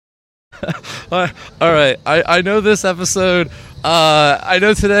All right. I know this episode. I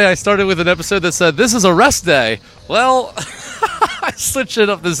know today I started with an episode that said, this is a rest day. Well, I switched it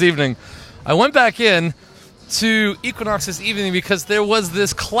up this evening. I went back in to Equinox this evening because there was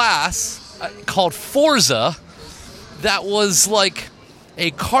this class called Forza that was like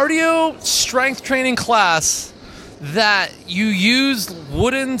a cardio strength training class that you used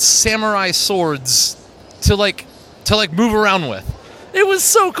wooden samurai swords to move around with. It was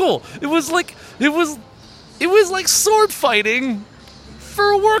so cool. It was like sword fighting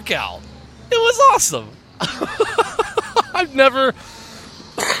for a workout. It was awesome. I've never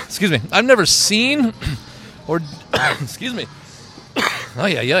seen or excuse me.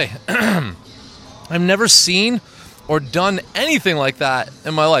 I've never seen or done anything like that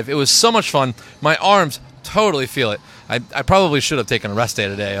in my life. It was so much fun. My arms totally feel it. I probably should have taken a rest day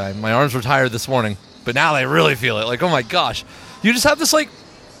today. My arms were tired this morning, but now they really feel it. Like, oh my gosh. You just have this like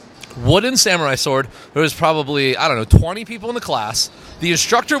wooden samurai sword. There was probably, 20 people in the class. The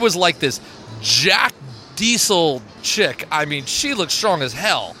instructor was like this Jack Diesel chick. I mean, she looked strong as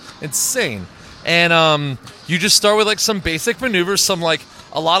hell. Insane. And you just start with like some basic maneuvers, a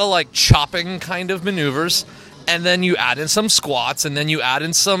lot of like chopping kind of maneuvers, and then you add in some squats, and then you add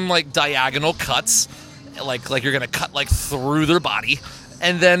in some like diagonal cuts, like you're gonna cut like through their body,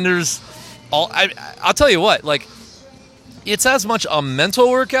 and then there's I'll tell you what, like, it's as much a mental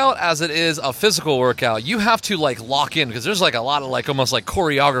workout as it is a physical workout. You have to like lock in because there's like a lot of like almost like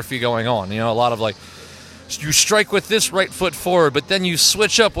choreography going on. You know, a lot of like you strike with this right foot forward, but then you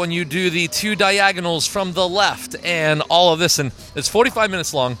switch up when you do the two diagonals from the left and all of this. And it's 45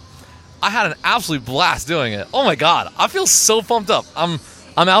 minutes long. I had an absolute blast doing it. Oh my God. I feel so pumped up. I'm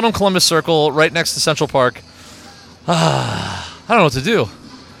out on Columbus Circle right next to Central Park. I don't know what to do.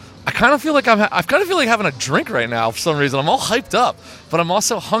 I kind of feel like having a drink right now for some reason. I'm all hyped up, but I'm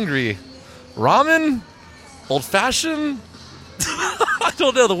also hungry. Ramen? Old fashioned? I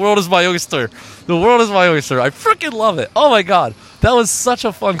don't know. The world is my oyster. The world is my oyster. I freaking love it. Oh my God. That was such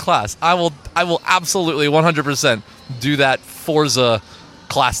a fun class. I will absolutely 100% do that Forza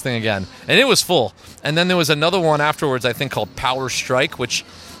class thing again. And it was full. And then there was another one afterwards, I think, called Power Strike, which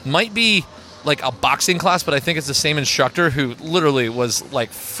might be like a boxing class, but I think it's the same instructor who literally was like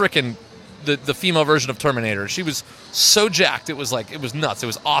freaking the female version of Terminator. She was so jacked. It was nuts. It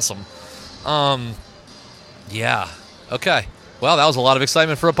was awesome. Yeah. Okay. Well, that was a lot of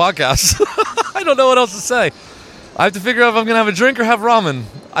excitement for a podcast. I don't know what else to say. I have to figure out if I'm going to have a drink or have ramen.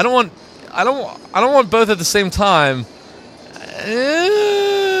 I don't want both at the same time.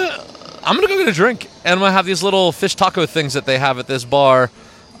 I'm going to go get a drink, and I'm going to have these little fish taco things that they have at this bar.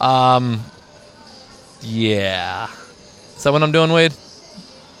 Yeah. Is that what I'm doing, Wade?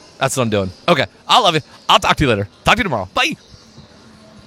 That's what I'm doing. Okay. I love you. I'll talk to you later. Talk to you tomorrow. Bye.